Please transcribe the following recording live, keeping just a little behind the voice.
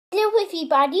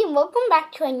everybody, and welcome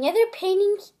back to another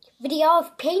video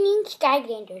of painting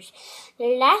Skylanders.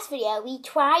 The last video we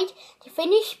tried to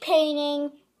finish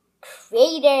painting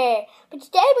Crater, but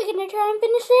today we're going to try and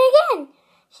finish it again.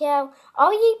 So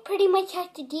all you pretty much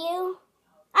have to do,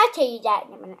 I'll tell you that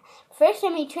in a minute. First,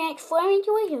 let me transform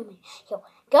into a human. So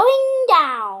going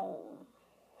down.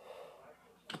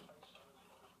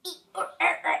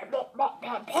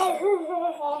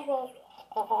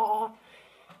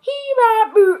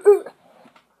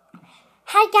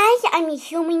 Hi guys, I'm a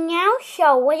human now,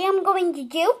 so what I'm going to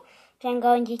do is I'm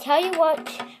going to tell you what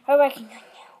we're working on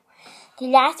now. The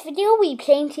last video we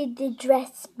painted the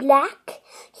dress black,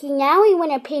 so now we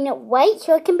want to paint it white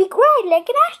so it can be gray like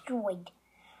an asteroid.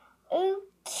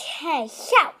 Okay,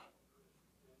 so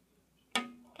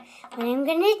what I'm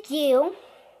going to do,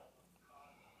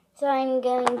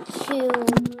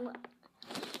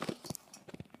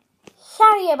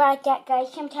 sorry about that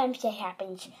guys, sometimes that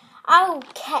happens.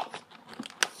 Okay.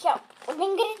 So, what I'm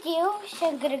going to do is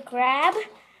I'm going to grab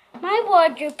my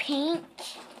water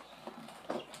paint.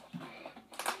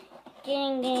 Then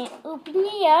I'm going to open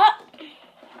it up.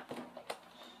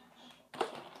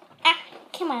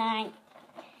 Come on.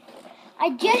 I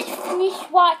just finished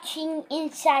watching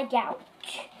Inside Out.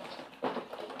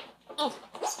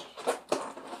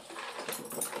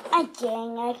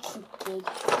 Again, I keep it.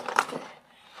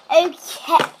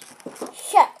 Okay.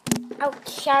 So,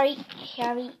 sorry.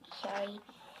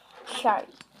 Is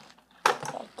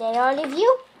that all of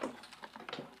you?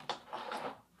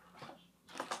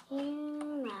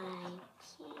 Oh my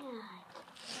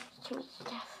God.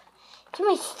 Too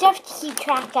much stuff to keep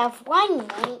track of. 1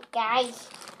 minute, guys.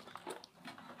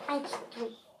 I just do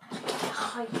it the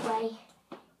hard way.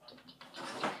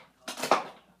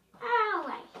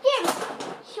 Alright, there we go.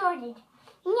 Sorted.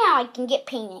 Now I can get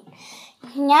painting.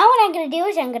 Now what I'm going to do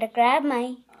is I'm going to grab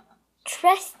my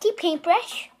trusty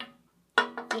paintbrush.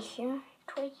 Here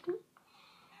towards me.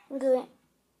 I'm going.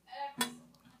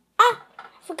 I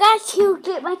forgot to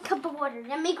get my cup of water.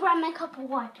 Let me grab my cup of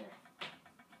water.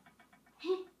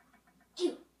 I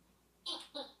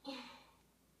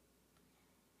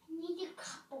need a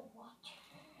cup of water.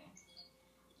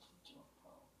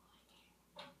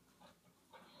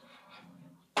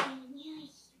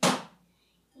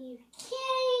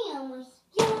 Okay, almost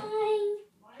done.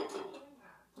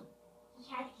 You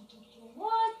have to get your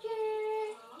water.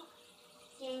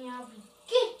 Then I'll be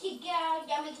good to go.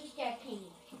 Then we can start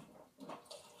painting.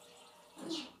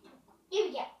 Here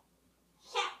we go.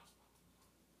 So,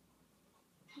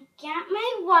 I got my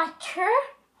water.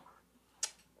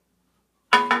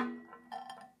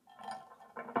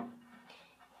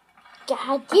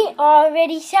 Got it all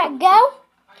ready, set, go. Are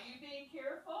you being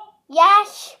careful?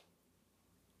 Yes.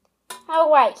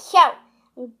 Alright, so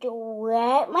I'm going to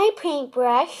wet my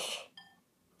paintbrush.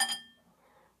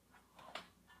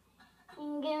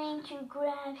 I'm going to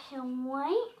grab some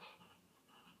white.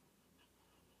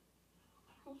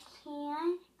 I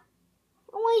can.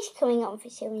 Oh, it's coming on for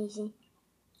some reason.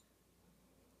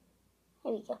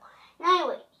 There we go. Now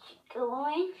wait,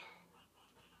 going.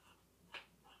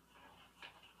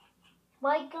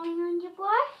 White going on the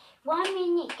brush. 1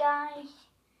 minute, guys.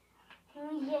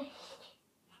 Let me just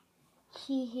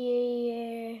see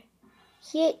here.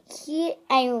 Here.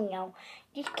 I don't know.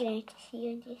 Just gonna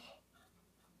see this.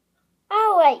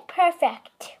 Alright,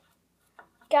 perfect.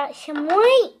 Got some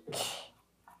white.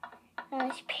 Now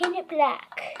let's paint it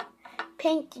black.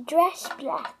 Paint the dress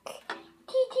black.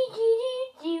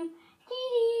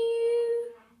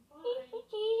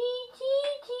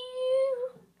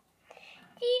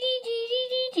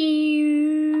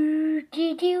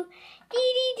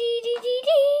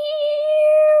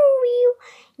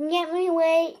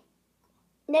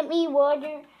 Let me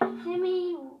water.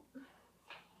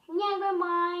 Never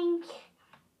mind.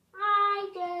 I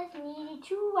just needed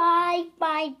to wipe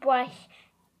my brush.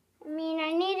 I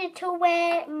needed to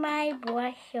wet my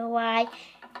brush so I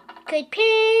could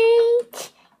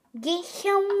paint. Get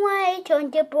some white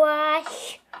on the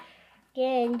brush.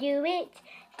 Then do it.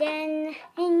 Then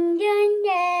in the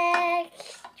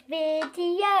next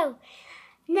video,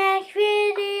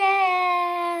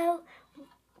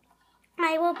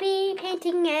 I will be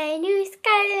painting a new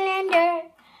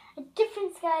Skylandr. A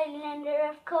different Skylandr,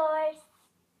 of course.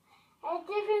 A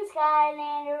different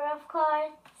Skylandr, of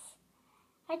course.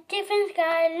 A different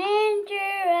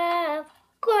Skylandr, of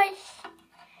course.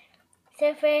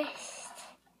 So first,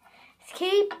 let's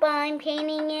keep on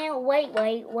painting it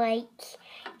white,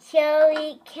 so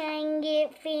it can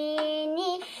get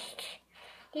finished.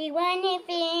 We want it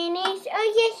finished,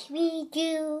 oh yes we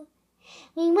do.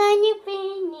 We want it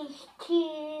finished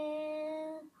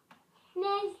too.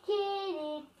 Let's get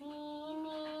it finished.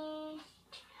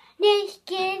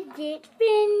 it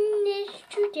finished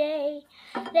today.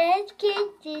 Let's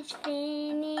get this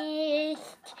finished.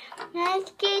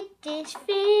 Let's get this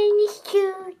finished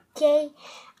today.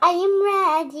 I am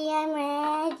ready, I'm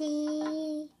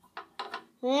ready.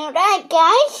 Alright,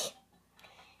 guys.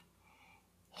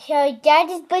 So that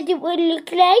is what it would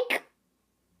look like.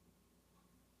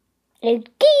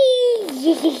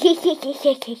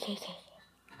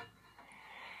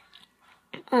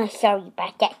 Oh, sorry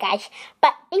about that, guys.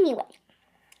 But anyway,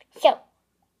 so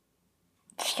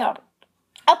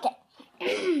okay.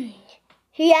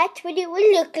 So that's what it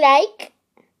would look like.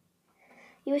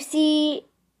 You see,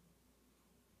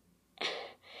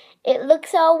 it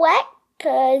looks all wet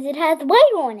because it has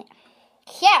white on it.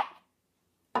 So,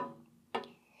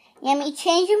 let me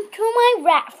change them to my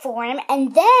rat form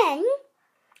and then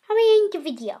I'll end the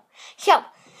video. So,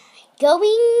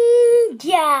 going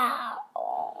down.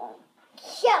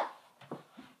 So,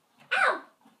 ow!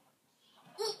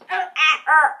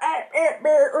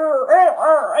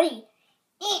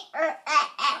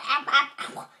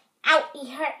 Ow, it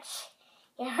hurts.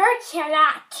 It hurts a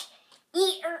lot. Why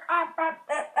are you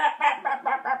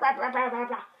doing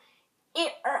that?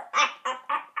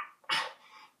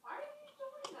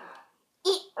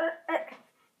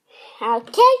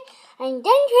 Okay, I'm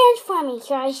done transforming.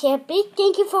 So I say a big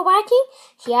thank you for watching.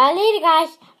 See y'all later,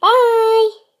 guys.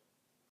 Bye.